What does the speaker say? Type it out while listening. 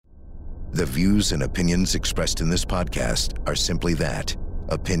The views and opinions expressed in this podcast are simply that,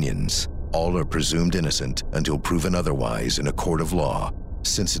 opinions. All are presumed innocent until proven otherwise in a court of law.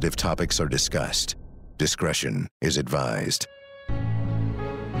 Sensitive topics are discussed. Discretion is advised.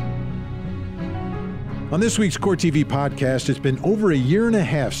 On this week's Court TV podcast, it's been over a year and a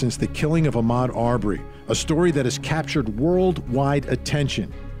half since the killing of Ahmaud Arbery, a story that has captured worldwide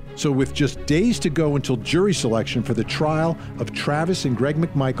attention. So with just days to go until jury selection for the trial of Travis and Greg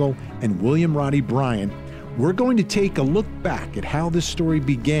McMichael and William Roddy Bryant, we're going to take a look back at how this story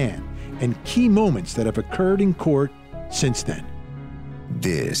began and key moments that have occurred in court since then.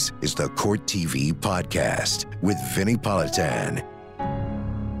 This is the Court TV podcast with Vinny Politan.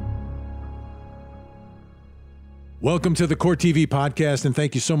 Welcome to the Court TV podcast, and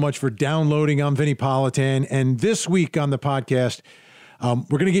thank you so much for downloading. I'm Vinny Politan, and this week on the podcast,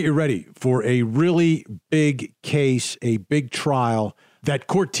 we're going to get you ready for a really big case, a big trial that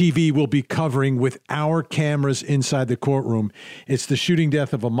Court TV will be covering with our cameras inside the courtroom. It's the shooting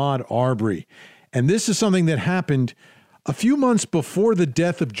death of Ahmaud Arbery. And this is something that happened a few months before the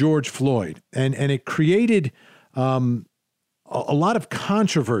death of George Floyd. And it created a lot of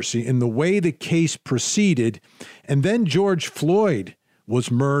controversy in the way the case proceeded. And then George Floyd was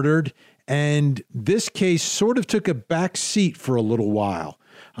murdered, and this case sort of took a back seat for a little while.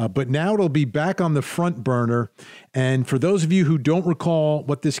 But now it'll be back on the front burner. And for those of you who don't recall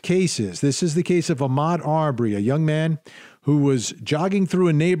what this is the case of Ahmaud Arbery, a young man who was jogging through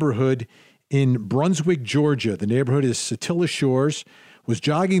a neighborhood in Brunswick, Georgia. The neighborhood is Satilla Shores. Was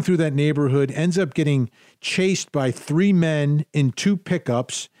jogging through that neighborhood, ends up getting chased by three men in two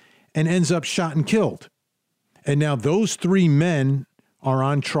pickups, and ends up shot and killed. And now those three men are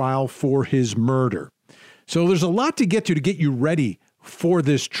on trial for his murder. So there's a lot to get you ready for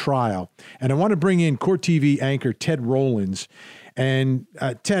this trial. And I want to bring in Court TV anchor Ted Rowlands. And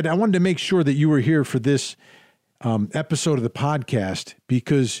Ted, I wanted to make sure that you were here for this episode of the podcast,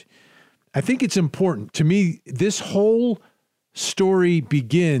 because I think it's important. To me, this whole story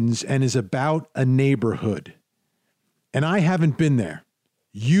begins and is about a neighborhood. And I haven't been there.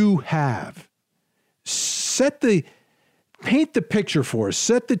 You have. Paint the picture for us.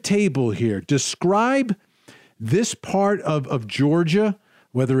 Set the table here. Describe this part of Georgia,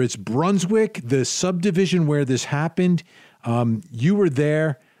 whether it's Brunswick, the subdivision where this happened. You were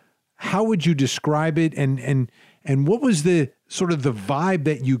there. How would you describe it? And what was the sort of the vibe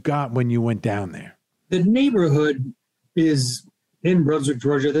that you got when you went down there? The neighborhood is in Brunswick,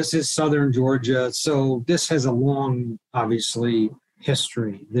 Georgia. This is southern Georgia. So this has a long, obviously,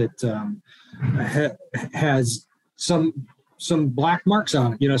 history that has some black marks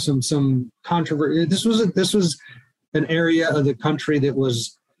on it, some controversy. This was an area of the country that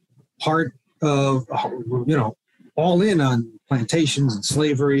was part of, all in on plantations and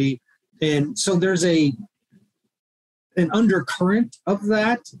slavery. And so there's an undercurrent of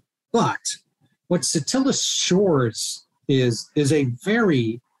that. But what Satilla Shores is a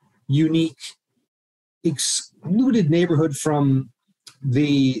very unique, excluded neighborhood from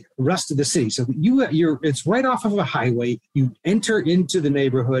the rest of the city. So it's right off of a highway. You enter into the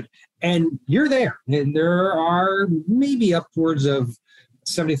neighborhood and you're there. And there are maybe upwards of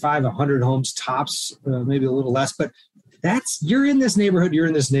 75, 100 homes tops, maybe a little less. But you're in this neighborhood.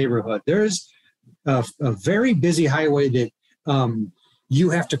 There's a very busy highway that you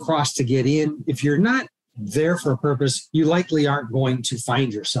have to cross to get in. If you're not there for a purpose, you likely aren't going to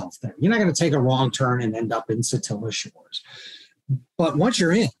find yourself there. You're not going to take a wrong turn and end up in Satilla Shores. But once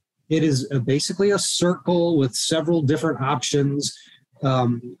you're in, it is basically a circle with several different options,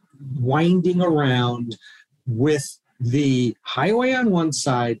 winding around with the highway on one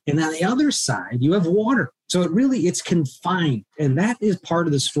side, and on the other side, you have water. So it's confined. And that is part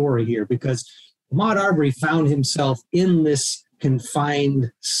of the story here, because Ahmaud Arbery found himself in this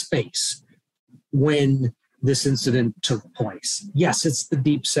confined space when this incident took place. Yes, it's the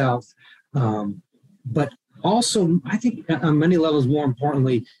Deep South, but also, I think on many levels, more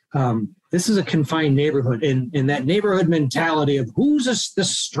importantly, this is a confined neighborhood, and that neighborhood mentality of who's the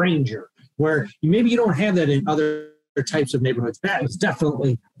stranger, where maybe you don't have that in other types of neighborhoods. That was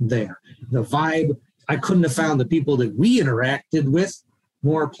definitely there. The vibe, I couldn't have found the people that we interacted with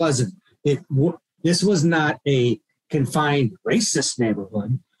more pleasant. This was not a confined racist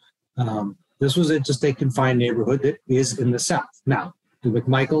neighborhood. This was just a confined neighborhood that is in the South. Now, the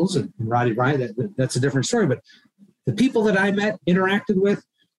McMichaels and Roddy Bryant, that's a different story. But the people that I interacted with,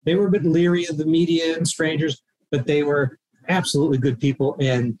 they were a bit leery of the media and strangers, but they were absolutely good people.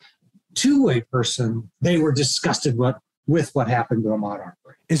 And to a person, they were disgusted with what happened to Ahmaud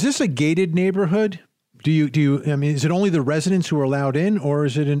Arbery. Is this a gated neighborhood? I mean, is it only the residents who are allowed in, or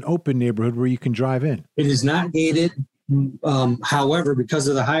is it an open neighborhood where you can drive in? It is not gated. However, because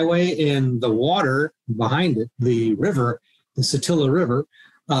of the highway and the water behind it, the river, the Satilla River,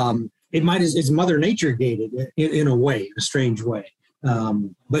 it's Mother Nature gated in a way, a strange way.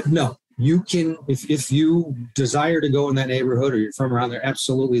 But no, you can, if you desire to go in that neighborhood or you're from around there,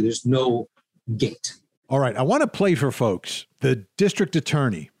 absolutely, there's no gate. All right. I want to play for folks the district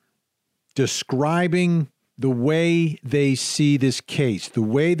attorney describing the way they see this case, the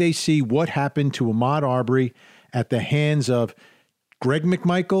way they see what happened to Ahmaud Arbery at the hands of Greg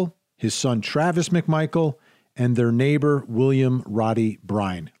McMichael, his son Travis McMichael, and their neighbor William Roddy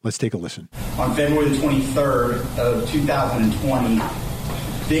Bryan. Let's take a listen. On February the 23rd of 2020,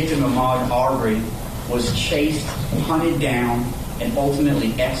 victim Ahmaud Arbery was chased, hunted down, and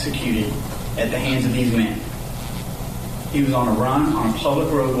ultimately executed at the hands of these men. He was on a run on a public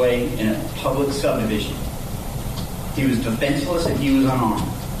roadway in a public subdivision. He was defenseless and he was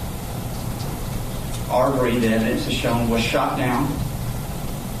unarmed. Arbery, the evidence has shown, was shot down,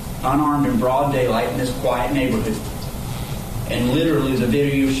 unarmed in broad daylight in this quiet neighborhood. And literally the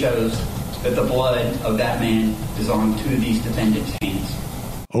video shows that the blood of that man is on two of these defendants' hands.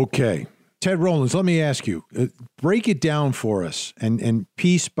 Okay. Ted Rollins, let me ask you, break it down for us and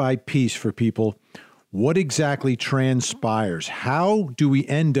piece by piece for people. What exactly transpires? How do we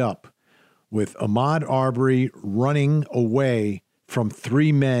end up with Ahmaud Arbery running away from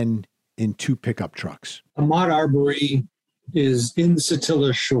three men in two pickup trucks? Ahmaud Arbery is in the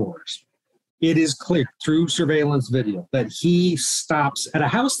Satilla shores. It is clear through surveillance video that he stops at a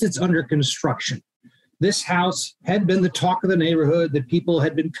house that's under construction. This house had been the talk of the neighborhood, that people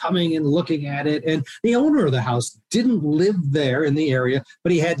had been coming and looking at it. And the owner of the house didn't live there in the area,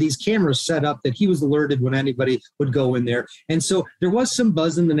 but he had these cameras set up that he was alerted when anybody would go in there. And so there was some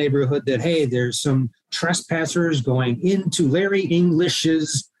buzz in the neighborhood that, hey, there's some trespassers going into Larry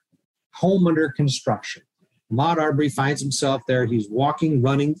English's home under construction. Ahmaud Arbery finds himself there. He's walking,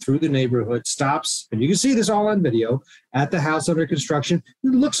 running through the neighborhood, stops, and you can see this all on video, at the house under construction. He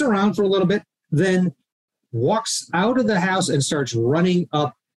looks around for a little bit, then walks out of the house and starts running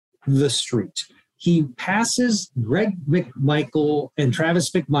up the street. He passes Greg McMichael and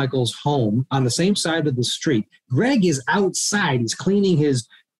Travis McMichael's home on the same side of the street. Greg is outside. He's cleaning his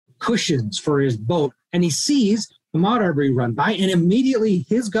cushions for his boat, and he sees Ahmaud Arbery run by, and immediately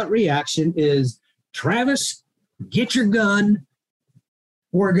his gut reaction is, Travis, get your gun.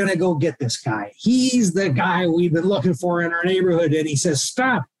 We're going to go get this guy. He's the guy we've been looking for in our neighborhood. And he says,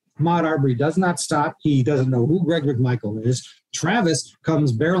 stop. Ahmaud Arbery does not stop. He doesn't know who Greg McMichael is. Travis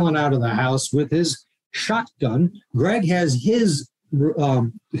comes barreling out of the house with his shotgun. Greg has his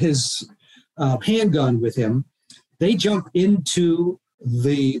handgun with him. They jump into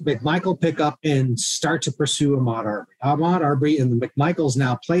the McMichael pickup and start to pursue Ahmaud Arbery. Ahmaud Arbery and the McMichaels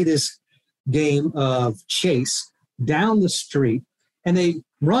now play this game of chase down the street, and they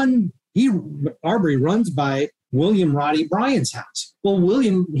run. Arbery runs by William Roddy Bryan's house. Well,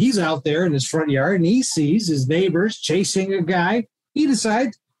 William, he's out there in his front yard, and he sees his neighbors chasing a guy. He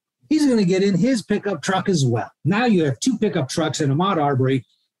decides he's going to get in his pickup truck as well. Now you have two pickup trucks and Ahmaud Arbery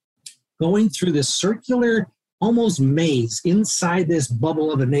going through this circular, almost maze inside this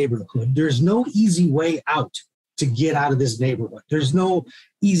bubble of a neighborhood. There's no easy way out to get out of this neighborhood. There's no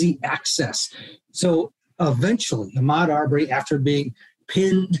easy access. So eventually, Ahmaud Arbery, after being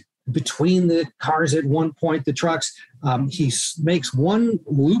pinned between the cars at one point, the trucks, he makes one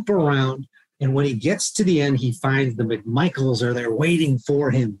loop around, and when he gets to the end, he finds the McMichaels are there waiting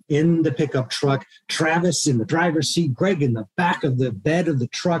for him in the pickup truck. Travis in the driver's seat, Greg in the back of the bed of the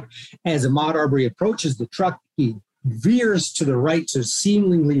truck. As Ahmaud Arbery approaches the truck, he veers to the right to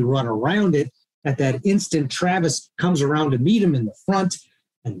seemingly run around it. At that instant, Travis comes around to meet him in the front,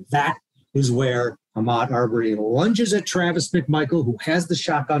 and that is where Ahmaud Arbery lunges at Travis McMichael, who has the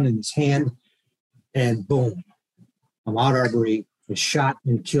shotgun in his hand, and boom, Ahmaud Arbery is shot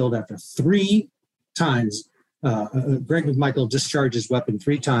and killed after 3 times. Greg McMichael discharged his weapon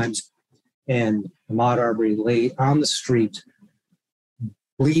 3 times, and Ahmaud Arbery lay on the street,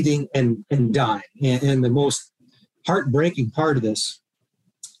 bleeding and dying. And the most heartbreaking part of this,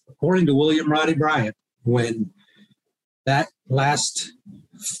 according to William Roddy Bryan, when that last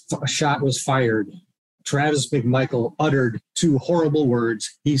shot was fired, Travis McMichael uttered 2 horrible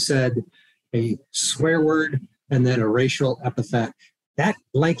words. He said a swear word and then a racial epithet. That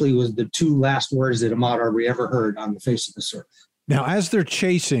likely was the 2 last words that Ahmaud Arbery ever heard on the face of this earth. Now, as they're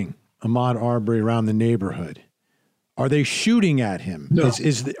chasing Ahmaud Arbery around the neighborhood, Are they shooting at him? No.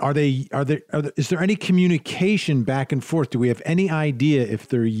 Is there any communication back and forth? Do we have any idea if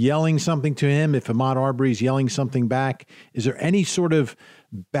they're yelling something to him, if Ahmaud Arbery is yelling something back? Is there any sort of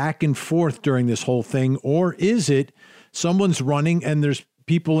back and forth during this whole thing? Or is it someone's running and there's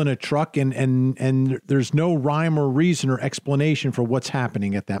people in a truck and there's no rhyme or reason or explanation for what's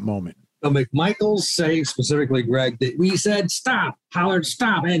happening at that moment? The McMichaels say specifically, Greg, that we said stop, hollered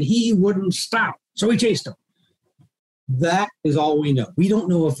stop, and he wouldn't stop. So we chased him. That is all we know. We don't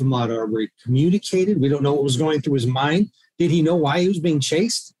know if Ahmaud Arbery communicated. We don't know what was going through his mind. Did he know why he was being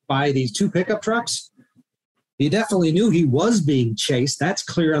chased by these two pickup trucks? He definitely knew he was being chased. That's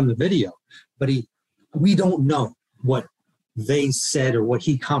clear on the video. But we don't know what they said or what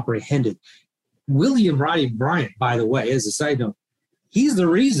he comprehended. William Roddy Bryant, by the way, as a side note, he's the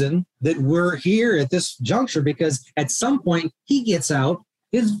reason that we're here at this juncture, because at some point he gets out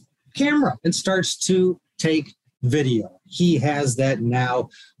his camera and starts to take video. He has that now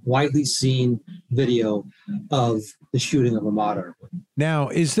widely seen video of the shooting of Ahmaud Arbery. Now,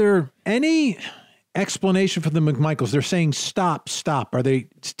 is there any explanation for the McMichaels? They're saying stop, stop. Are they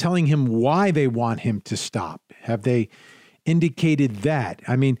telling him why they want him to stop? Have they indicated that?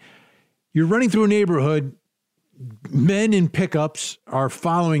 I mean, you're running through a neighborhood, men in pickups are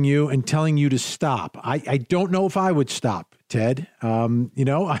following you and telling you to stop. I don't know if I would stop, Ted.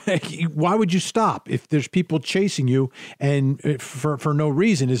 Why would you stop if there's people chasing you and for no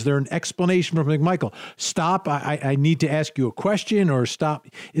reason? Is there an explanation from McMichael? Stop. I need to ask you a question, or stop.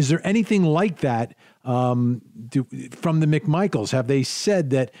 Is there anything like that from the McMichaels? Have they said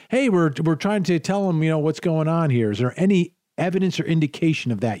that, hey, we're trying to tell them, what's going on here? Is there any evidence or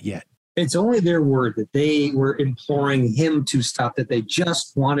indication of that yet? It's only their word that they were imploring him to stop, that they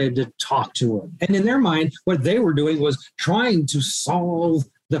just wanted to talk to him. And in their mind, what they were doing was trying to solve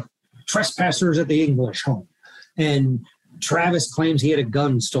the trespassers at the English home. And Travis claims he had a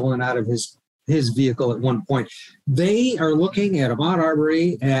gun stolen out of his vehicle at one point. They are looking at Ahmaud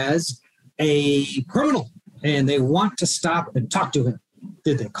Arbery as a criminal, and they want to stop and talk to him.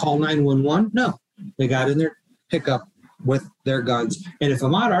 Did they call 911? No. They got in their pickup with their guns. And if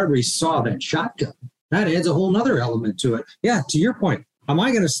Ahmaud Arbery saw that shotgun, that adds a whole nother element to it. Yeah, to your point, am I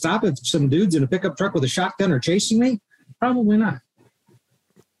going to stop if some dudes in a pickup truck with a shotgun are chasing me? Probably not.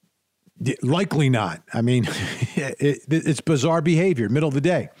 Likely not. I mean, it's bizarre behavior, middle of the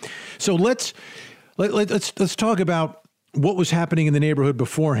day. So let's talk about what was happening in the neighborhood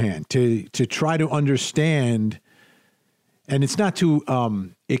beforehand to try to understand. And it's not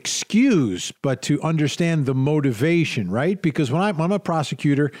to excuse, but to understand the motivation, right? Because when I'm a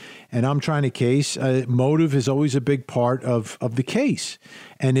prosecutor and I'm trying a case, motive is always a big part of the case.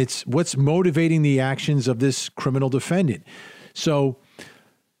 And it's what's motivating the actions of this criminal defendant. So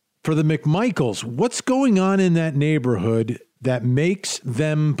for the McMichaels, what's going on in that neighborhood that makes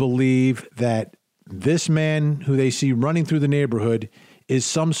them believe that this man who they see running through the neighborhood is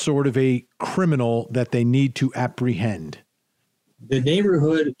some sort of a criminal that they need to apprehend? The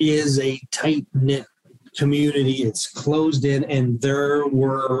neighborhood is a tight-knit community. It's closed in, and there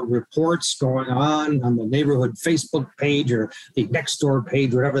were reports going on the neighborhood Facebook page or the next door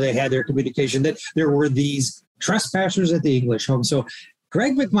page, whatever they had their communication, that there were these trespassers at the English home. So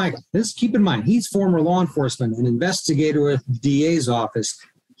Greg McMichael, keep in mind, he's former law enforcement, an investigator with the DA's office.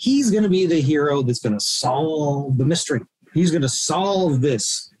 He's going to be the hero that's going to solve the mystery. He's going to solve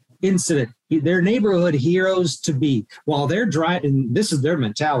this incident. They're neighborhood heroes to be. While they're driving, this is their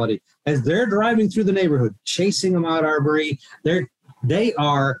mentality. As they're driving through the neighborhood, chasing Ahmaud Arbery, they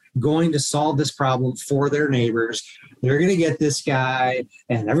are going to solve this problem for their neighbors. They're going to get this guy,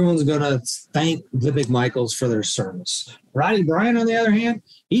 and everyone's going to thank the McMichaels for their service. Roddy Bryant, on the other hand,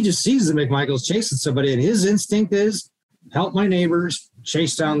 he just sees the McMichaels chasing somebody, and his instinct is, help my neighbors,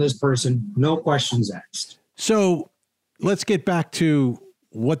 chase down this person, no questions asked. So let's get back to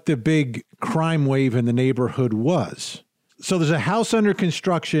what the big crime wave in the neighborhood was. So there's a house under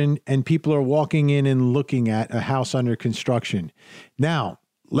construction and people are walking in and looking at a house under construction. Now,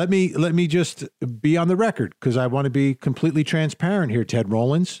 let me just be on the record because I want to be completely transparent here, Ted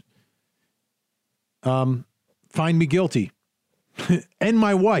Rollins. Find me guilty and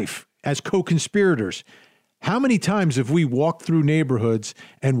my wife as co-conspirators. How many times have we walked through neighborhoods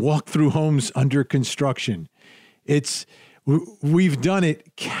and walked through homes under construction? We've done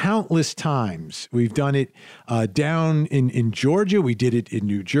it countless times. We've done it down in Georgia. We did it in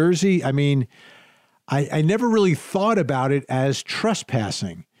New Jersey. I mean, I never really thought about it as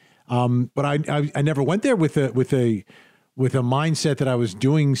trespassing, but I never went there with a mindset that I was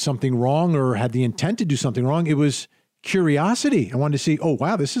doing something wrong or had the intent to do something wrong. It was curiosity. I wanted to see, oh,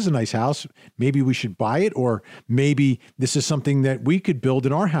 wow, this is a nice house. Maybe we should buy it, or maybe this is something that we could build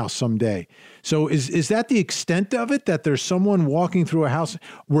in our house someday. So is that the extent of it, that there's someone walking through a house?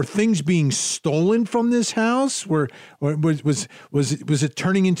 Were things being stolen from this house? Or was it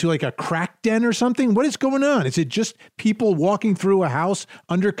turning into like a crack den or something? What is going on? Is it just people walking through a house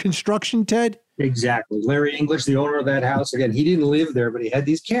under construction, Ted? Exactly. Larry English, the owner of that house, again, he didn't live there, but he had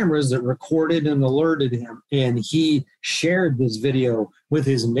these cameras that recorded and alerted him. And he shared this video with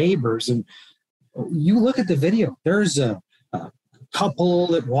his neighbors. And you look at the video, there's a couple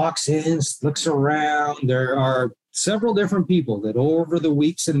that walks in, looks around. There are several different people that over the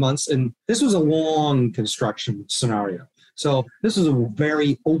weeks and months, and this was a long construction scenario. So this was a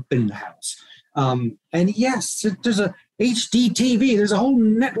very open house. And yes, there's a HD TV. There's a whole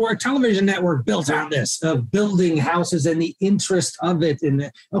network, television network built on this, of building houses and the interest of it.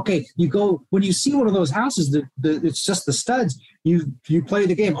 And okay, you go, when you see one of those houses, it's just the studs. You play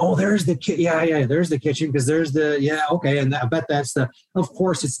the game. Oh, there's the there's the kitchen, because there's okay. And I bet that's of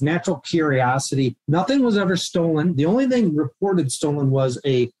course, it's natural curiosity. Nothing was ever stolen. The only thing reported stolen was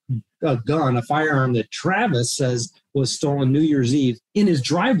a gun, a firearm that Travis says was stolen New Year's Eve in his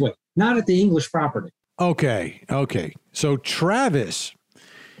driveway, not at the English property. Okay. So Travis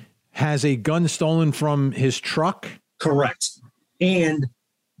has a gun stolen from his truck? Correct. And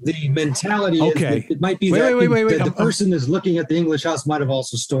the mentality is that it might be that the person that's looking at the English house might have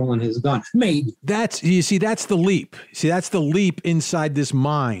also stolen his gun. Maybe. That's the leap. That's the leap inside this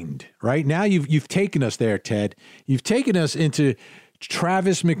mind, right? Now you've taken us there, Ted. You've taken us into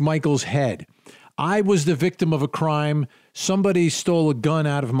Travis McMichael's head. I was the victim of a crime. Somebody stole a gun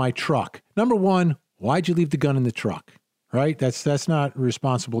out of my truck. Number one, why'd you leave the gun in the truck? Right? That's not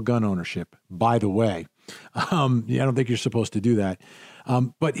responsible gun ownership, by the way. I don't think you're supposed to do that.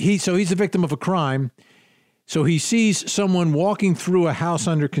 But he's a victim of a crime. So he sees someone walking through a house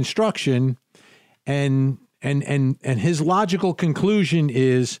under construction, and his logical conclusion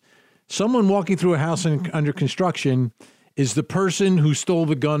is someone walking through a house under construction is the person who stole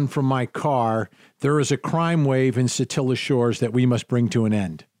the gun from my car. There is a crime wave in Satilla Shores that we must bring to an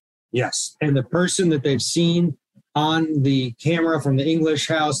end. Yes. And the person that they've seen on the camera from the English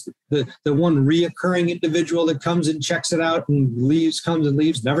house, the one reoccurring individual that comes and checks it out and comes and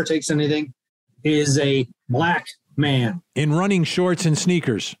leaves, never takes anything, is a black man. In running shorts and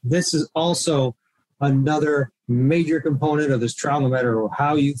sneakers. This is also another major component of this trial, no matter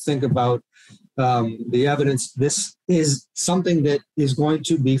how you think about the evidence. This is something that is going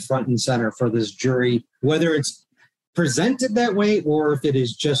to be front and center for this jury, whether it's presented that way or if it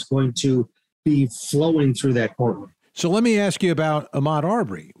is just going to be flowing through that courtroom. So let me ask you about Ahmaud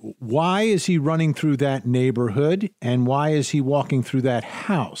Arbery. Why is he running through that neighborhood, and why is he walking through that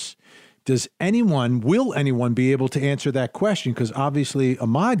house? Will anyone be able to answer that question? Because obviously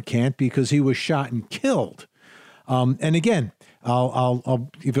Ahmaud can't, because he was shot and killed. And again,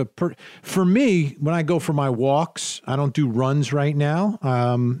 I'll give for me, when I go for my walks, I don't do runs right now.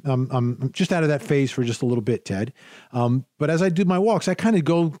 I'm just out of that phase for just a little bit, Ted. But as I do my walks, I kind of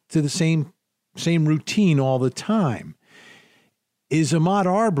go to the same routine all the time. Is Ahmaud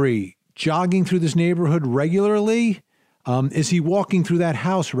Arbery jogging through this neighborhood regularly? Is he walking through that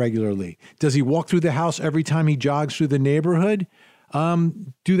house regularly? Does he walk through the house every time he jogs through the neighborhood?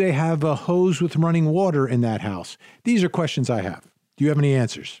 Do they have a hose with running water in that house? These are questions I have. Do you have any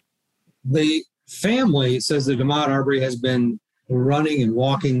answers? The family says that Ahmaud Arbery has been running and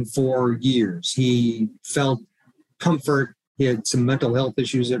walking for years. He felt comfort. He had some mental health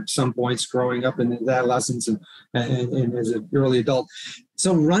issues at some points growing up in his adolescence and as an early adult.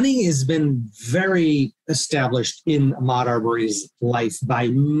 So running has been very established in Ahmaud Arbery's life by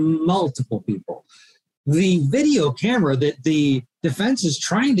multiple people. The video camera that the defense is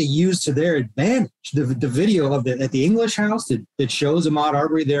trying to use to their advantage, the video of at the English house that shows Ahmaud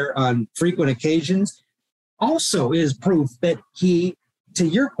Arbery there on frequent occasions, also is proof that he, to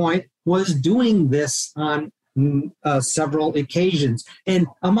your point, was doing this on several occasions. And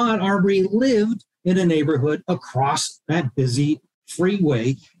Ahmaud Arbery lived in a neighborhood across that busy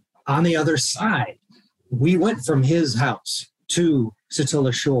freeway on the other side. We went from his house to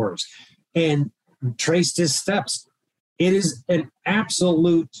Satilla Shores and traced his steps. It is an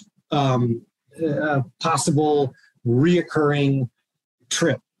absolute possible reoccurring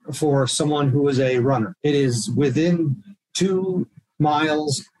trip for someone who is a runner. It is within 2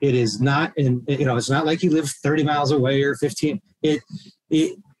 miles. It is not it's not like he lived 30 miles away or 15.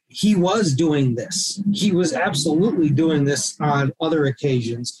 He was doing this. He was absolutely doing this on other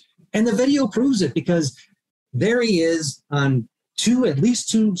occasions. And the video proves it, because there he is on at least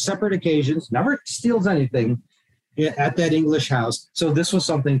two separate occasions, never steals anything, at that English house. So this was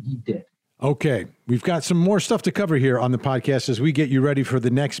something he did. Okay, we've got some more stuff to cover here on the podcast as we get you ready for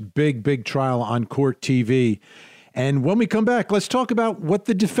the next big trial on Court TV. And when we come back, let's talk about what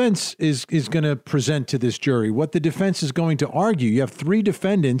the defense is going to present to this jury, what the defense is going to argue. You have 3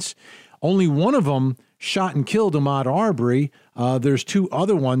 defendants. Only one of them shot and killed Ahmaud Arbery. There's 2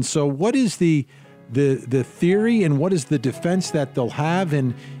 other ones. So what is the theory and what is the defense that they'll have?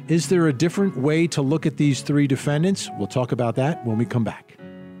 And is there a different way to look at these 3 defendants? We'll talk about that when we come back.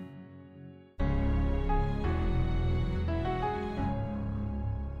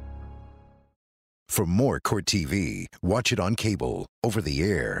 For more Court TV, watch it on cable, over the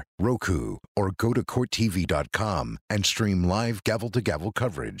air, Roku, or go to CourtTV.com and stream live gavel-to-gavel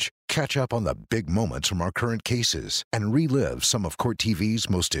coverage. Catch up on the big moments from our current cases and relive some of Court TV's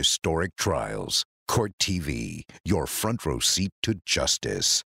most historic trials. Court TV, your front row seat to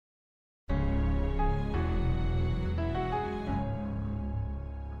justice.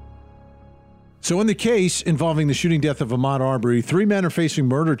 So in the case involving the shooting death of Ahmaud Arbery, 3 men are facing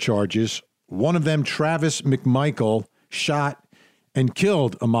murder charges. One of them, Travis McMichael, shot and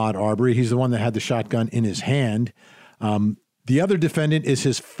killed Ahmaud Arbery. He's the one that had the shotgun in his hand. The other defendant is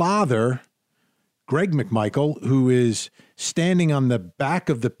his father, Greg McMichael, who is standing on the back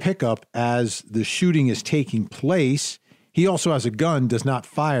of the pickup as the shooting is taking place. He also has a gun, does not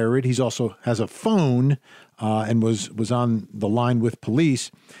fire it. He also has a phone and was on the line with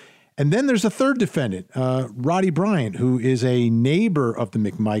police. And then there's a third defendant, Roddy Bryant, who is a neighbor of the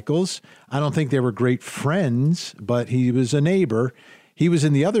McMichaels. I don't think they were great friends, but he was a neighbor. He was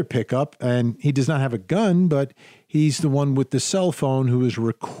in the other pickup, and he does not have a gun, but he's the one with the cell phone who is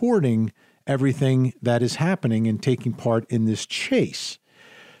recording everything that is happening and taking part in this chase.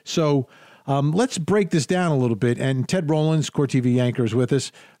 So let's break this down a little bit. And Ted Rowlands, Court TV anchor, is with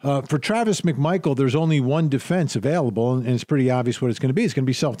us. For Travis McMichael, there's only one defense available, and it's pretty obvious what it's going to be. It's going to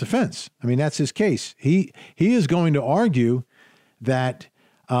be self-defense. I mean, that's his case. He is going to argue that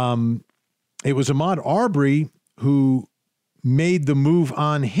it was Ahmaud Arbery who made the move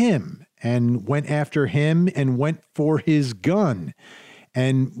on him and went after him and went for his gun.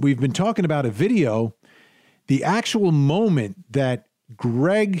 And we've been talking about a video, the actual moment that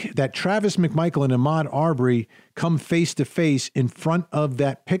Travis McMichael and Ahmaud Arbery come face to face in front of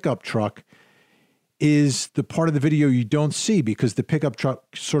that pickup truck is the part of the video you don't see because the pickup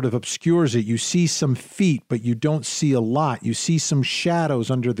truck sort of obscures it. You see some feet, but you don't see a lot. You see some shadows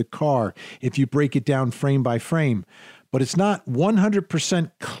under the car if you break it down frame by frame. But it's not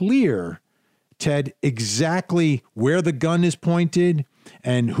 100% clear, Ted, exactly where the gun is pointed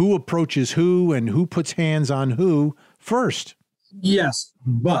and who approaches who and who puts hands on who first. Yes,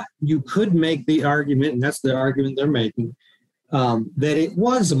 but you could make the argument, and that's the argument they're making, that it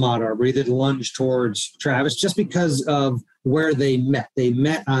was Ahmaud Arbery that lunged towards Travis just because of where they met. They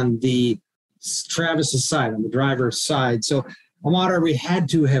met on the Travis's side, on the driver's side. So Ahmaud Arbery had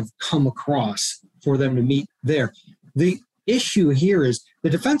to have come across for them to meet there. The issue here is the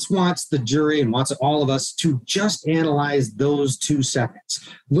defense wants the jury and wants all of us to just analyze those 2 seconds.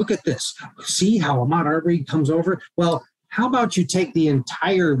 Look at this. See how Ahmaud Arbery comes over? Well, how about you take the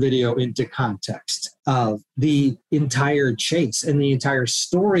entire video into context of the entire chase and the entire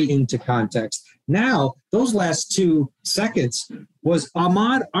story into context? Now, those last 2 seconds was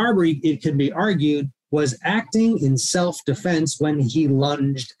Ahmaud Arbery, it can be argued, was acting in self-defense when he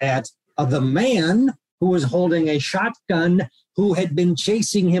lunged at the man who was holding a shotgun who had been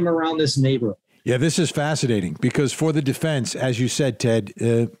chasing him around this neighborhood. Yeah, this is fascinating because for the defense, as you said, Ted,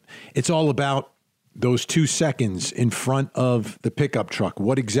 it's all about those 2 seconds in front of the pickup truck.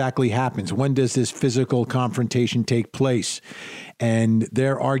 What exactly happens? When does this physical confrontation take place? And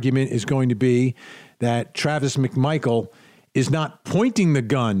their argument is going to be that Travis McMichael is not pointing the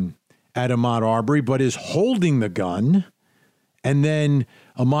gun at Ahmaud Arbery, but is holding the gun. And then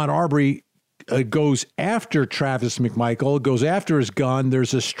Ahmaud Arbery goes after Travis McMichael, goes after his gun.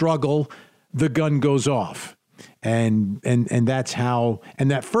 There's a struggle. The gun goes off. And that's how,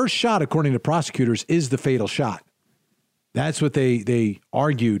 and that first shot, according to prosecutors, is the fatal shot. That's what they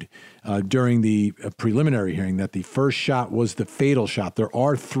argued during the preliminary hearing, that the first shot was the fatal shot. There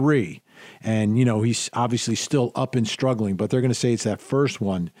are 3, and, he's obviously still up and struggling, but they're going to say it's that first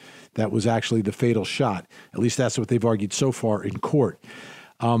one that was actually the fatal shot. At least that's what they've argued so far in court.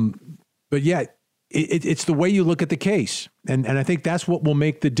 But yeah, it's the way you look at the case. And I think that's what will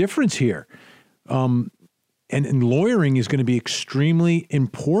make the difference here. And lawyering is going to be extremely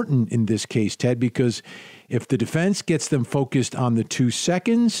important in this case, Ted, because if the defense gets them focused on the 2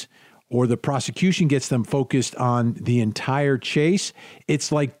 seconds or the prosecution gets them focused on the entire chase,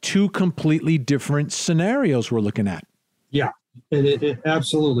 it's like two completely different scenarios we're looking at. Yeah,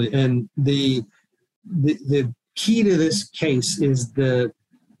 absolutely. And the key to this case is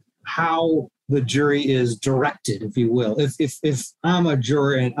how the jury is directed, if you will. If I'm a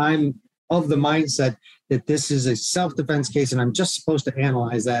juror and I'm of the mindset that this is a self-defense case and I'm just supposed to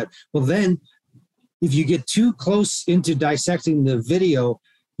analyze that, well, then if you get too close into dissecting the video,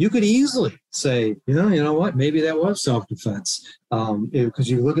 you could easily say, you know what, maybe that was self-defense, because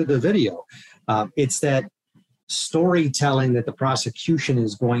you look at the video. It's that storytelling that the prosecution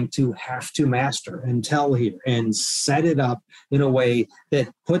is going to have to master and tell here and set it up in a way that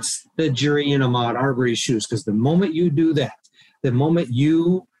puts the jury in Ahmaud Arbery's shoes. Because the moment you do that, the moment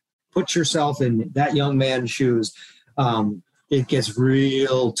you put yourself in that young man's shoes, it gets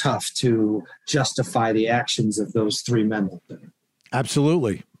real tough to justify the actions of those three men.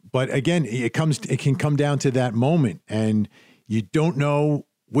 Absolutely. But again, it can come down to that moment, and you don't know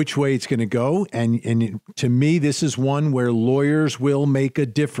which way it's going to go. And to me, this is one where lawyers will make a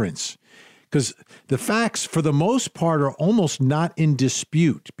difference, because the facts, for the most part, are almost not in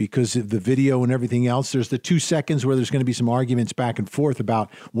dispute because of the video and everything else. There's the 2 seconds where there's going to be some arguments back and forth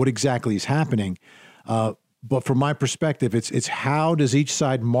about what exactly is happening. But from my perspective, it's how does each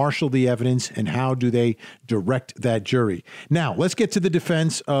side marshal the evidence and how do they direct that jury? Now, let's get to the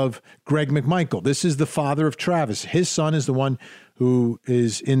defense of Greg McMichael. This is the father of Travis. His son is the one who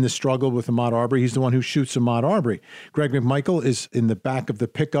is in the struggle with Ahmaud Arbery. He's the one who shoots Ahmaud Arbery. Greg McMichael is in the back of the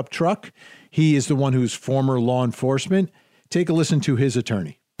pickup truck. He is the one who's former law enforcement. Take a listen to his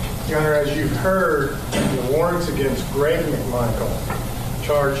attorney. Your Honor, as you've heard, the warrants against Greg McMichael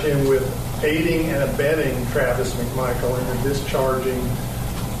charge him with aiding and abetting Travis McMichael in the discharging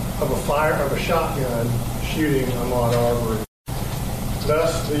of a shotgun shooting Ahmaud Arbery.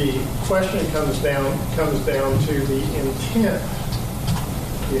 Thus, the question comes down to the intent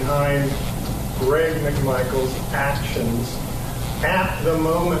behind Greg McMichael's actions at the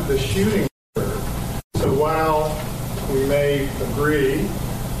moment the shooting occurred. So while we may agree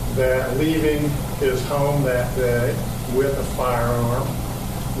that leaving his home that day with a firearm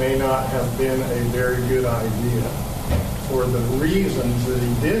may not have been a very good idea, for the reasons that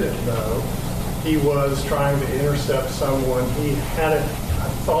he did it, though, he was trying to intercept someone. He had a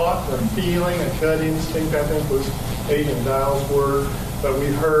thought or feeling, a gut instinct, I think was Agent Dial's word, but we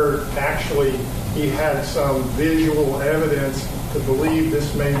heard actually he had some visual evidence to believe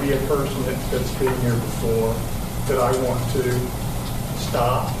this may be a person that's been here before that I want to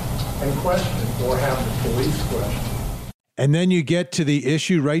stop and question or have the police question. And then you get to the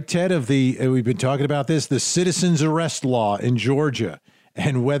issue, right, Ted, of we've been talking about this, the citizen's arrest law in Georgia,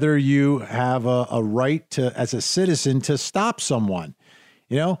 and whether you have a right to, as a citizen, to stop someone.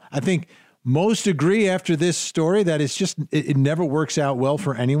 You know, I think most agree after this story that it never works out well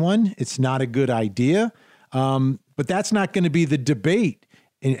for anyone. It's not a good idea. But that's not going to be the debate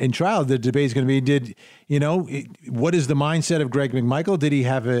in trial. The debate is going to be, what is the mindset of Greg McMichael? Did he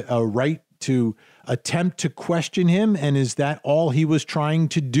have a right to attempt to question him? And is that all he was trying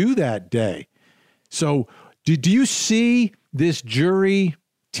to do that day? So do you see this jury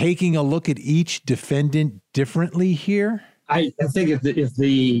taking a look at each defendant differently here? I think if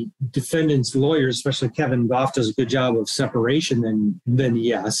the defendant's lawyer, especially Kevin Goff, does a good job of separation, then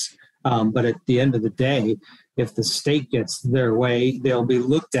yes. But at the end of the day, if the state gets their way, they'll be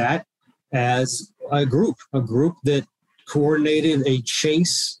looked at as a group that coordinated a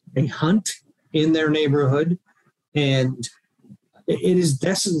chase, a hunt in their neighborhood. And it is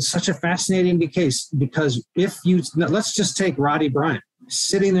such a fascinating case, because let's just take Roddy Bryant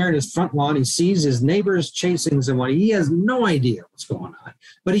sitting there in his front lawn. He sees his neighbors chasing someone. He has no idea what's going on,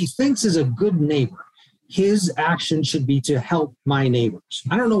 but he thinks as a good neighbor, his action should be to help my neighbors.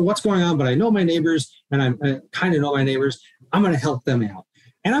 I don't know what's going on, but I know my neighbors, and I kind of know my neighbors. I'm going to help them out.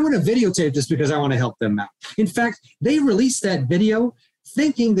 And I'm going to videotape this because I want to help them out. In fact, they released that video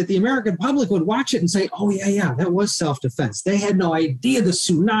thinking that the American public would watch it and say, oh, yeah, that was self-defense. They had no idea the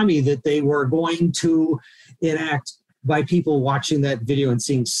tsunami that they were going to enact by people watching that video and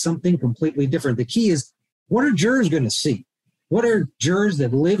seeing something completely different. The key is, what are jurors going to see? What are jurors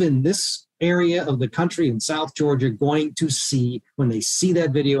that live in this area of the country in South Georgia going to see when they see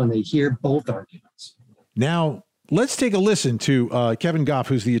that video and they hear both arguments? Now, let's take a listen to Kevin Goff,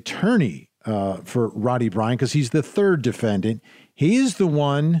 who's the attorney for Roddy Bryant, because he's the third defendant. He is the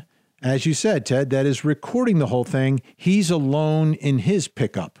one, as you said, Ted, that is recording the whole thing. He's alone in his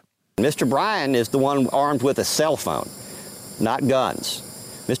pickup. Mr. Bryan is the one armed with a cell phone, not guns.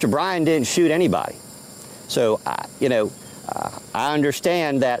 Mr. Bryan didn't shoot anybody. So, I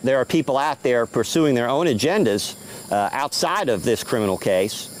understand that there are people out there pursuing their own agendas outside of this criminal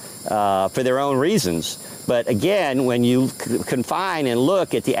case for their own reasons. But again, when you confine and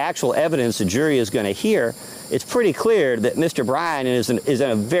look at the actual evidence the jury is going to hear, it's pretty clear that Mr. Bryan is in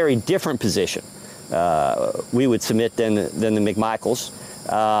a very different position, we would submit, than the McMichaels.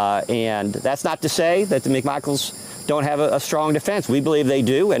 And that's not to say that the McMichaels don't have a strong defense. We believe they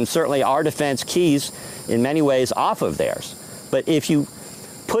do, and certainly our defense keys in many ways off of theirs. But if you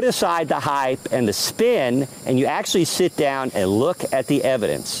put aside the hype and the spin and you actually sit down and look at the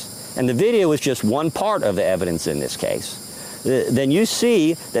evidence, and the video is just one part of the evidence in this case, then you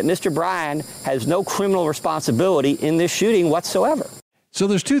see that Mr. Bryan has no criminal responsibility in this shooting whatsoever. So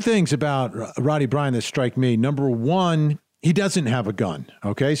there's two things about Roddy Bryan that strike me. Number one, he doesn't have a gun.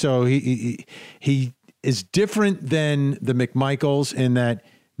 Okay, so he is different than the McMichaels in that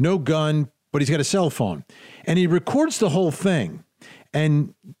no gun, but he's got a cell phone, and he records the whole thing.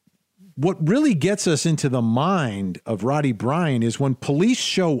 And what really gets us into the mind of Roddy Bryan is when police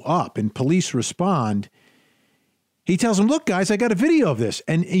show up and police respond, he tells them, look, guys, I got a video of this,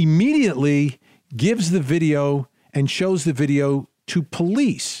 and immediately gives the video and shows the video to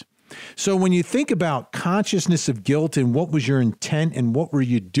police. So when you think about consciousness of guilt and what was your intent and what were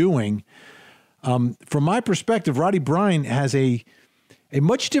you doing, from my perspective, Roddy Bryan has a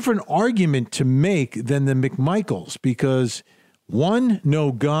much different argument to make than the McMichaels, because one,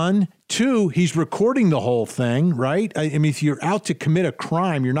 no gun. Two, he's recording the whole thing, right? I mean, if you're out to commit a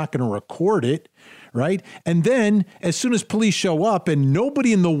crime, you're not going to record it, right? And then as soon as police show up, and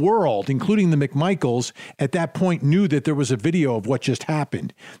nobody in the world, including the McMichaels, at that point knew that there was a video of what just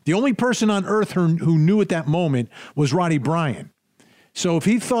happened. The only person on earth who knew at that moment was Roddy Bryan. So if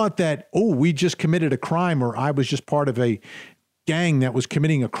he thought that, oh, we just committed a crime, or I was just part of a gang that was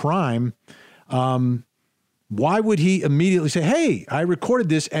committing a crime, why would he immediately say, hey, I recorded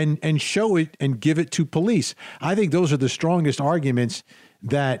this and show it and give it to police? I think those are the strongest arguments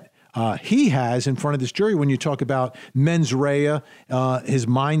that he has in front of this jury when you talk about mens rea, his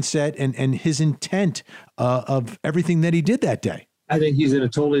mindset, and his intent of everything that he did that day. I think he's in a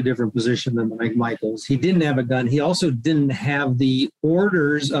totally different position than the McMichaels. He didn't have a gun. He also didn't have the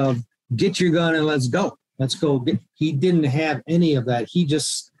orders of get your gun and let's go. Let's go. He didn't have any of that. He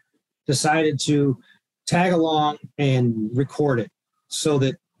just decided to tag along and record it so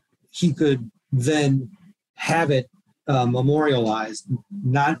that he could then have it memorialized,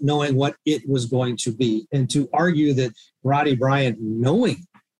 not knowing what it was going to be. And to argue that Roddy Bryan knowing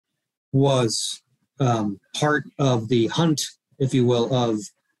was part of the hunt, if you will, of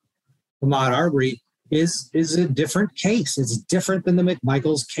Ahmaud Arbery is a different case. It's different than the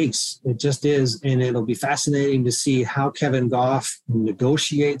McMichaels case. It just is. And it'll be fascinating to see how Kevin Goff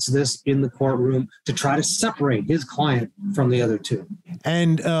negotiates this in the courtroom to try to separate his client from the other two.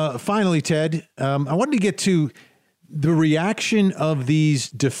 And finally, Ted, I wanted to get to the reaction of these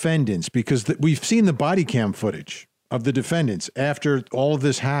defendants, because we've seen the body cam footage of the defendants after all of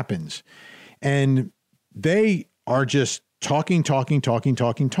this happens. And they are just talking.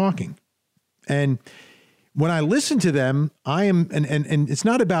 And when I listen to them, I am, and it's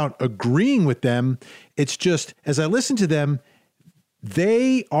not about agreeing with them. It's just, as I listen to them,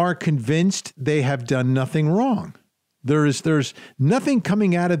 they are convinced they have done nothing wrong. There's nothing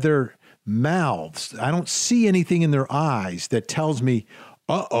coming out of their mouths. I don't see anything in their eyes that tells me,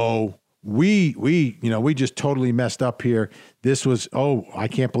 we just totally messed up here. This was, I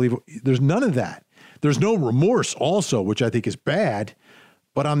can't believe it. There's none of that. There's no remorse also, which I think is bad.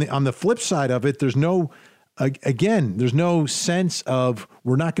 But on the flip side of it, there's no sense of,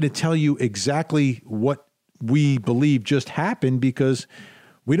 we're not going to tell you exactly what we believe just happened because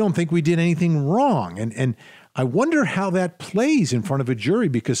we don't think we did anything wrong. And I wonder how that plays in front of a jury,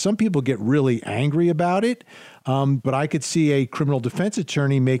 because some people get really angry about it. But I could see a criminal defense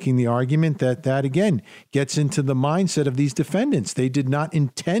attorney making the argument that again gets into the mindset of these defendants. They did not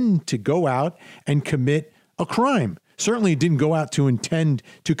intend to go out and commit a crime. Certainly didn't go out to intend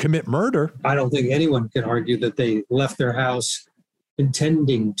to commit murder. I don't think anyone can argue that they left their house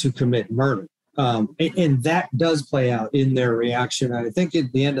intending to commit murder. And that does play out in their reaction. I think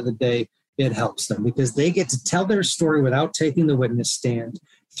at the end of the day, it helps them because they get to tell their story without taking the witness stand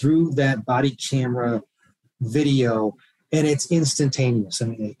through that body camera video, and it's instantaneous. I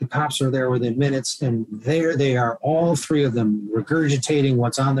mean, the cops are there within minutes, and there they are, all three of them regurgitating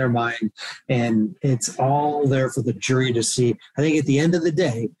what's on their mind, and it's all there for the jury to see. I think at the end of the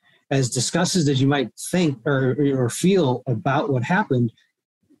day, as disgusted as you might think or feel about what happened,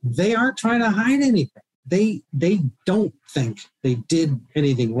 they aren't trying to hide anything. They don't think they did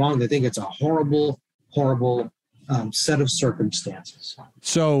anything wrong. They think it's a horrible, horrible set of circumstances.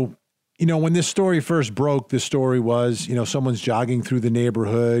 So, when this story first broke, the story was, someone's jogging through the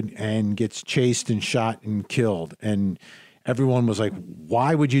neighborhood and gets chased and shot and killed. And everyone was like,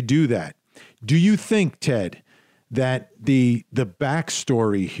 why would you do that? Do you think, Ted, that the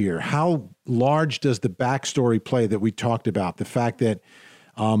backstory here, how large does the backstory play that we talked about? The fact that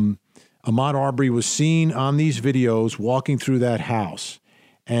Ahmaud Arbery was seen on these videos walking through that house,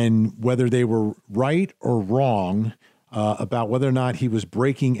 and whether they were right or wrong about whether or not he was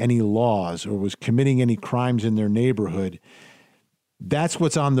breaking any laws or was committing any crimes in their neighborhood, that's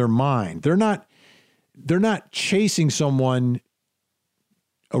what's on their mind. They're not chasing someone,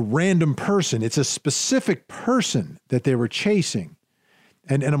 a random person. It's a specific person that they were chasing.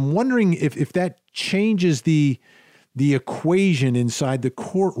 And I'm wondering if that changes the equation inside the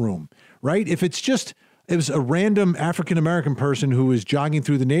courtroom, right? If it was a random African-American person who was jogging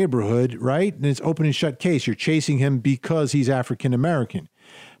through the neighborhood, right? And it's open and shut case. You're chasing him because he's African-American.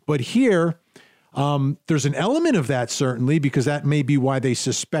 But here, there's an element of that, certainly, because that may be why they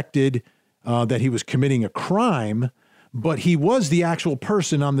suspected that he was committing a crime. But he was the actual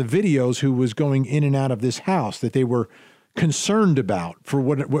person on the videos who was going in and out of this house that they were concerned about. For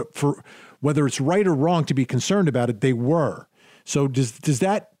whether it's right or wrong to be concerned about it, they were. So does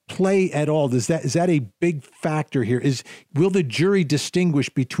that play at all? Is that a big factor here? Will the jury distinguish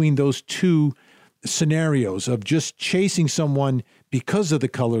between those two scenarios of just chasing someone because of the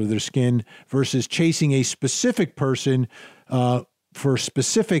color of their skin versus chasing a specific person for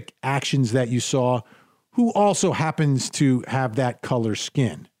specific actions that you saw who also happens to have that color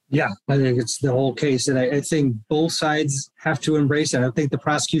skin? Yeah, I think it's the whole case. And I think both sides have to embrace it. I think the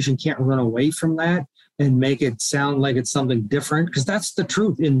prosecution can't run away from that and make it sound like it's something different, because that's the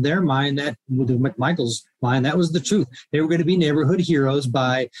truth in their mind. That with McMichael's mind, that was the truth. They were going to be neighborhood heroes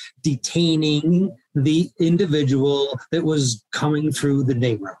by detaining the individual that was coming through the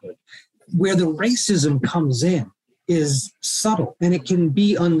neighborhood. Where the racism comes in is subtle, and it can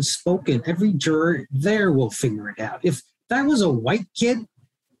be unspoken. Every juror there will figure it out. If that was a white kid,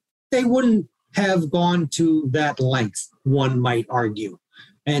 they wouldn't have gone to that length, one might argue.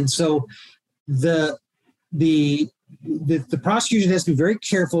 And so the prosecution has to be very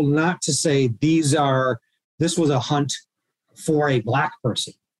careful not to say this was a hunt for a black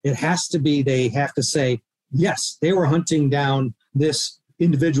person. It has to be, they have to say, yes, they were hunting down this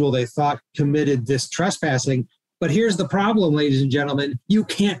individual they thought committed this trespassing. But here's the problem, ladies and gentlemen, you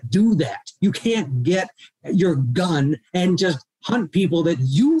can't do that. You can't get your gun and just hunt people that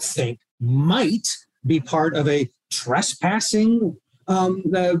you think might be part of a trespassing,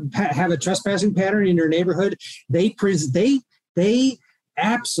 have a trespassing pattern in your neighborhood. They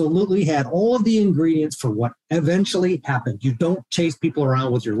absolutely had all of the ingredients for what eventually happened. You don't chase people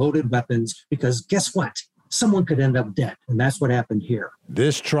around with your loaded weapons, because guess what? Someone could end up dead. And that's what happened here.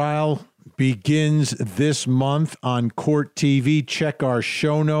 This trial begins this month on Court TV. Check our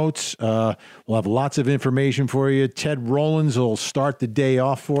show notes. We'll have lots of information for you. Ted Rollins will start the day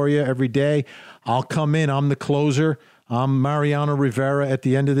off for you every day. I'll come in. I'm the closer. I'm Mariano Rivera at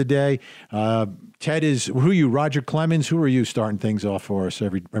the end of the day. Ted is, who are you, Roger Clemens? Who are you starting things off for us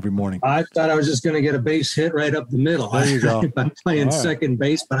every morning? I thought I was just going to get a base hit right up the middle. There you go. I'm playing second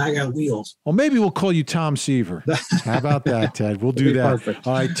base, but I got wheels. Well, maybe we'll call you Tom Seaver. How about that, Ted? We'll do that. Perfect.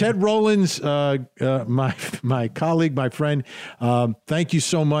 All right, Ted Rollins, my colleague, my friend, thank you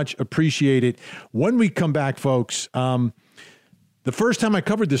so much. Appreciate it. When we come back, folks, the first time I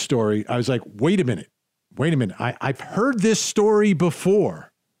covered this story, I was like, wait a minute. I've heard this story before.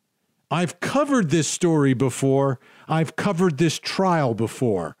 I've covered this story before. I've covered this trial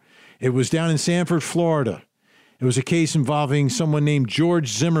before. It was down in Sanford, Florida. It was a case involving someone named George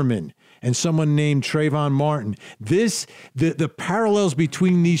Zimmerman and someone named Trayvon Martin. The parallels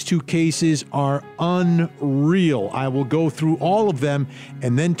between these two cases are unreal. I will go through all of them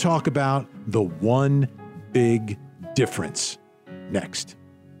and then talk about the one big difference next.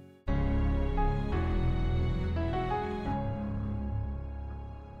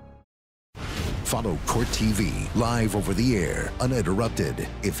 Follow Court TV live over the air, uninterrupted.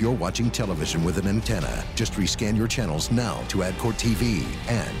 If you're watching television with an antenna, just rescan your channels now to add Court TV.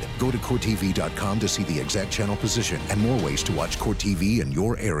 And go to CourtTV.com to see the exact channel position and more ways to watch Court TV in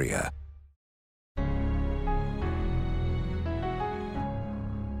your area.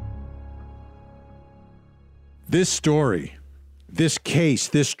 This story, this case,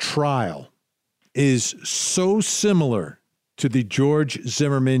 this trial is so similar to the George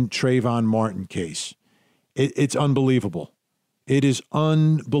Zimmerman, Trayvon Martin case. It's unbelievable. It is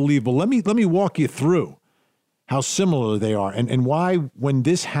unbelievable. Let me walk you through how similar they are and why when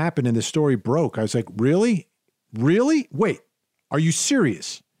this happened and the story broke, I was like, really? Really? Wait, are you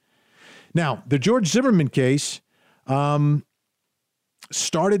serious? Now, the George Zimmerman case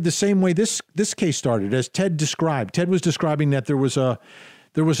started the same way this case started, as Ted described. Ted was describing that there was a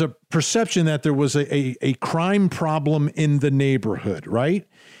perception that there was a crime problem in the neighborhood, right?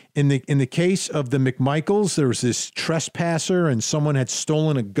 In the case of the McMichaels, there was this trespasser and someone had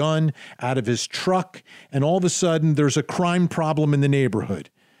stolen a gun out of his truck, and all of a sudden there's a crime problem in the neighborhood.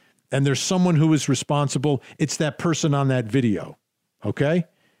 And there's someone who is responsible. It's that person on that video, okay?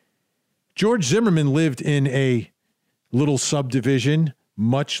 George Zimmerman lived in a little subdivision,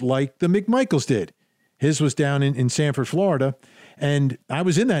 much like the McMichaels did. His was down in Sanford, Florida, and I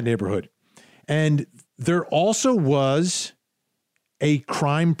was in that neighborhood. And there also was a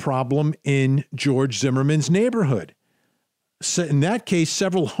crime problem in George Zimmerman's neighborhood. So in that case,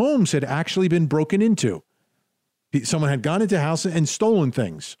 several homes had actually been broken into. Someone had gone into a house and stolen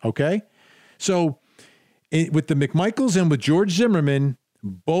things, okay? So with the McMichaels and with George Zimmerman,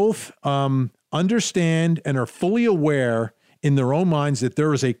 both understand and are fully aware in their own minds that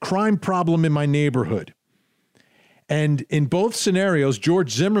there is a crime problem in my neighborhood. And in both scenarios,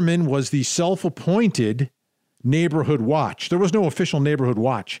 George Zimmerman was the self-appointed neighborhood watch. There was no official neighborhood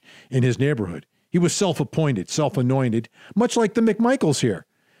watch in his neighborhood. He was self-appointed, self-anointed, much like the McMichaels here.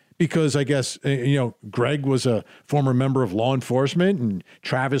 Because I guess, Greg was a former member of law enforcement and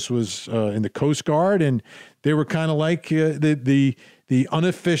Travis was in the Coast Guard, and they were kind of like the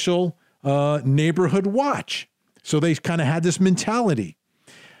unofficial neighborhood watch. So they kind of had this mentality.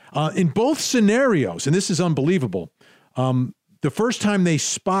 In both scenarios, and this is unbelievable, the first time they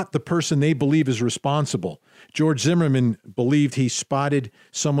spot the person they believe is responsible, George Zimmerman believed he spotted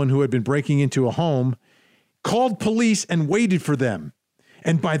someone who had been breaking into a home, called police and waited for them.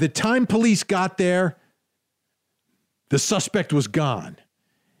 And by the time police got there, the suspect was gone.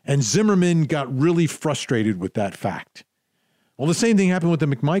 And Zimmerman got really frustrated with that fact. Well, the same thing happened with the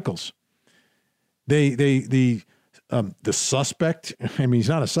McMichaels. The suspect, I mean, he's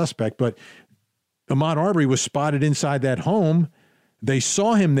not a suspect, but Ahmaud Arbery was spotted inside that home. They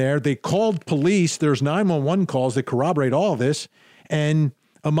saw him there. They called police. There's 911 calls that corroborate all of this. And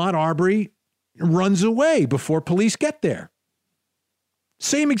Ahmaud Arbery runs away before police get there.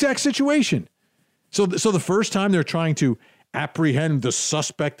 Same exact situation. So the first time they're trying to apprehend the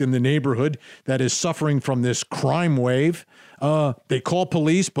suspect in the neighborhood that is suffering from this crime wave, they call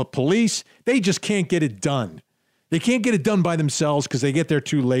police, but police, they just can't get it done. They can't get it done by themselves because they get there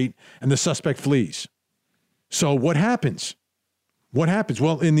too late and the suspect flees. So what happens? What happens?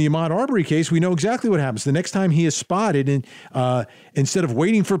 Well, in the Ahmaud Arbery case, we know exactly what happens. The next time he is spotted, and instead of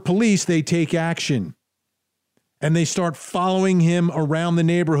waiting for police, they take action. And they start following him around the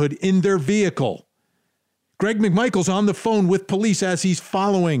neighborhood in their vehicle. Greg McMichael's on the phone with police as he's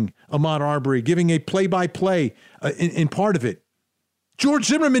following Ahmaud Arbery, giving a play-by-play in part of it. George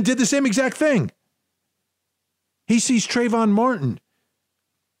Zimmerman did the same exact thing. He sees Trayvon Martin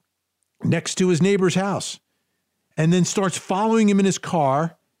next to his neighbor's house and then starts following him in his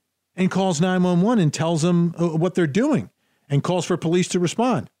car and calls 911 and tells them what they're doing and calls for police to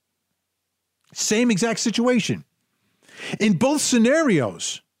respond. Same exact situation. In both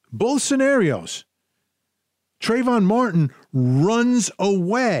scenarios, Trayvon Martin runs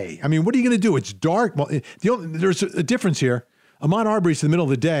away. I mean, what are you going to do? It's dark. Well, there's a difference here. Ahmaud Arbery's in the middle of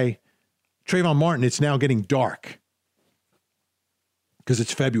the day. Trayvon Martin, it's now getting dark because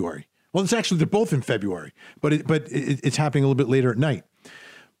it's February. Well, it's actually, they're both in February, but it's happening a little bit later at night.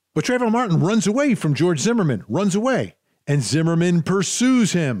 But Trayvon Martin runs away from George Zimmerman, runs away, and Zimmerman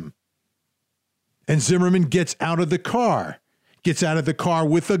pursues him. And Zimmerman gets out of the car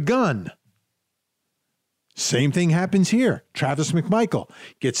with a gun. Same thing happens here. Travis McMichael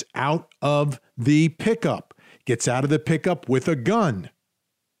gets out of the pickup with a gun.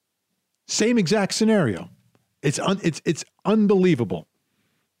 Same exact scenario. It's unbelievable.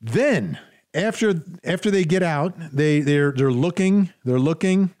 Then after they get out, they're looking.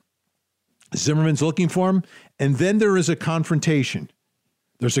 Zimmerman's looking for him, and then there is a confrontation.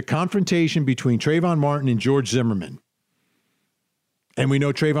 There's a confrontation between Trayvon Martin and George Zimmerman. And we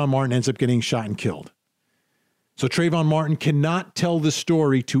know Trayvon Martin ends up getting shot and killed. So Trayvon Martin cannot tell the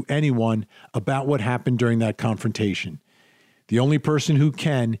story to anyone about what happened during that confrontation. The only person who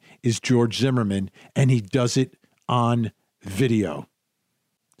can is George Zimmerman, and he does it on video.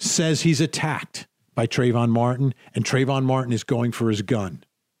 Says he's attacked by Trayvon Martin, and Trayvon Martin is going for his gun.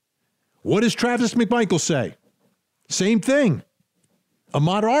 What does Travis McMichael say? Same thing.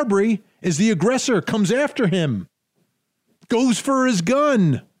 Ahmaud Arbery is the aggressor, comes after him, goes for his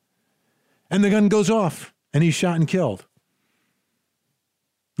gun, and the gun goes off, and he's shot and killed.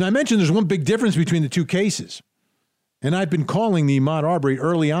 Now, I mentioned there's one big difference between the two cases. And I've been calling the Ahmaud Arbery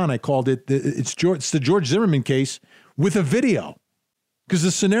early on. I called it, it's the George Zimmerman case with a video. Because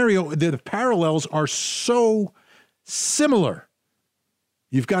the scenario, the parallels are so similar.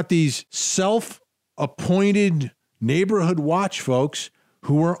 You've got these self-appointed neighborhood watch folks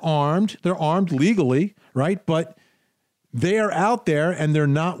who are armed. They're armed legally, right? But they are out there and they're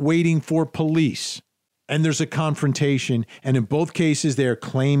not waiting for police. And there's a confrontation. And in both cases, they are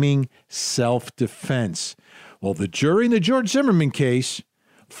claiming self-defense. Well, the jury in the George Zimmerman case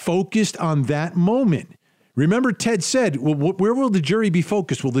focused on that moment. Remember, Ted said, well, where will the jury be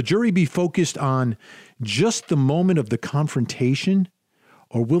focused? Will the jury be focused on just the moment of the confrontation,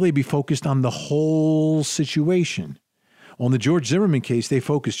 or will they be focused on the whole situation? Well, in the George Zimmerman case, they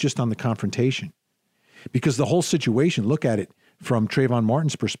focused just on the confrontation because the whole situation, look at it from Trayvon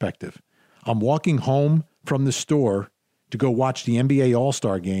Martin's perspective. I'm walking home from the store to go watch the NBA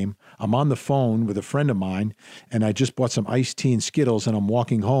All-Star game. I'm on the phone with a friend of mine, and I just bought some iced tea and Skittles, and I'm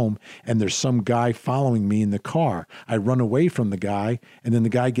walking home, and there's some guy following me in the car. I run away from the guy, and then the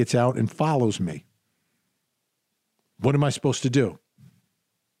guy gets out and follows me. What am I supposed to do?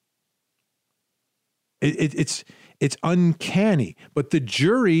 It's uncanny, but the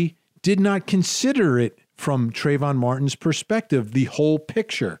jury did not consider it from Trayvon Martin's perspective, the whole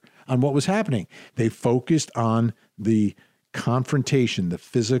picture on what was happening. They focused on the confrontation, the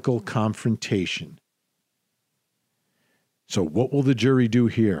physical confrontation. So what will the jury do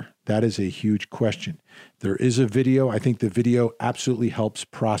here? That is a huge question. There is a video. I think the video absolutely helps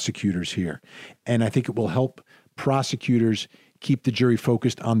prosecutors here. And I think it will help prosecutors keep the jury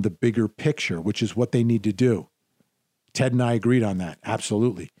focused on the bigger picture, which is what they need to do. Ted and I agreed on that.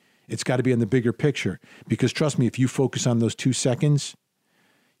 Absolutely. It's got to be on the bigger picture because trust me, if you focus on those 2 seconds,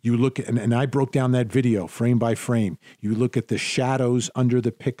 you look at, and I broke down that video frame by frame. You look at the shadows under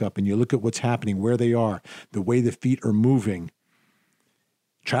the pickup and you look at what's happening, where they are, the way the feet are moving.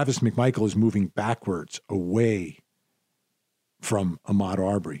 Travis McMichael is moving backwards away from Ahmaud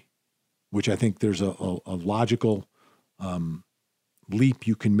Arbery, which I think there's a logical leap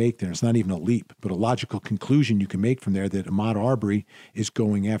you can make there. It's not even a leap, but a logical conclusion you can make from there that Ahmaud Arbery is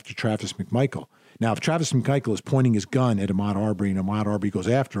going after Travis McMichael. Now, if Travis McMichael is pointing his gun at Ahmaud Arbery and Ahmaud Arbery goes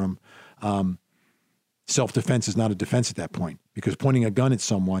after him, self-defense is not a defense at that point because pointing a gun at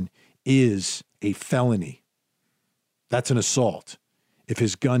someone is a felony. That's an assault. If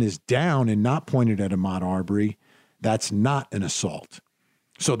his gun is down and not pointed at Ahmaud Arbery, that's not an assault.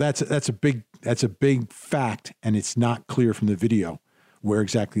 So that's a big fact, and it's not clear from the video where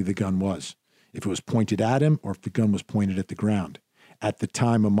exactly the gun was. If it was pointed at him or if the gun was pointed at the ground. At the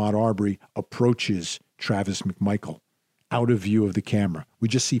time Ahmaud Arbery approaches Travis McMichael out of view of the camera. We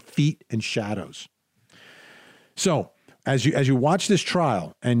just see feet and shadows. So as you watch this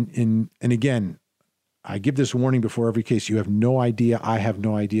trial, and again, I give this warning before every case, you have no idea, I have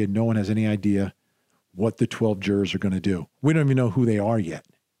no idea, no one has any idea what the 12 jurors are going to do. We don't even know who they are yet.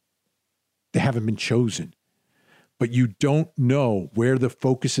 They haven't been chosen. But you don't know where the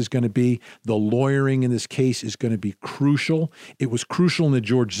focus is going to be. The lawyering in this case is going to be crucial. It was crucial in the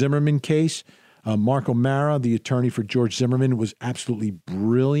George Zimmerman case. Mark O'Mara, the attorney for George Zimmerman, was absolutely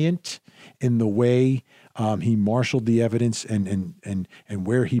brilliant in the way he marshaled the evidence and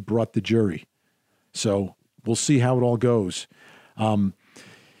where he brought the jury. So we'll see how it all goes.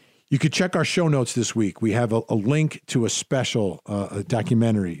 You could check our show notes this week. We have a link to a special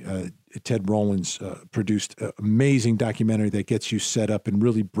documentary. Ted Rowlands produced an amazing documentary that gets you set up and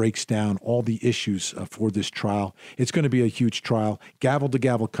really breaks down all the issues for this trial. It's going to be a huge trial.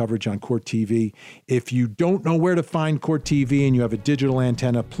 Gavel-to-gavel coverage on Court TV. If you don't know where to find Court TV and you have a digital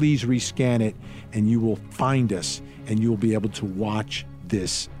antenna, please rescan it and you will find us and you will be able to watch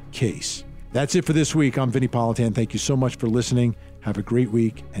this case. That's it for this week. I'm Vinnie Politan. Thank you so much for listening. Have a great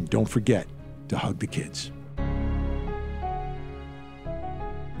week, and don't forget to hug the kids.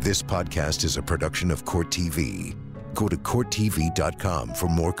 This podcast is a production of Court TV. Go to CourtTV.com for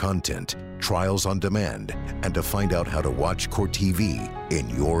more content, trials on demand, and to find out how to watch Court TV in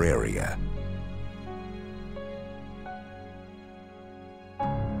your area.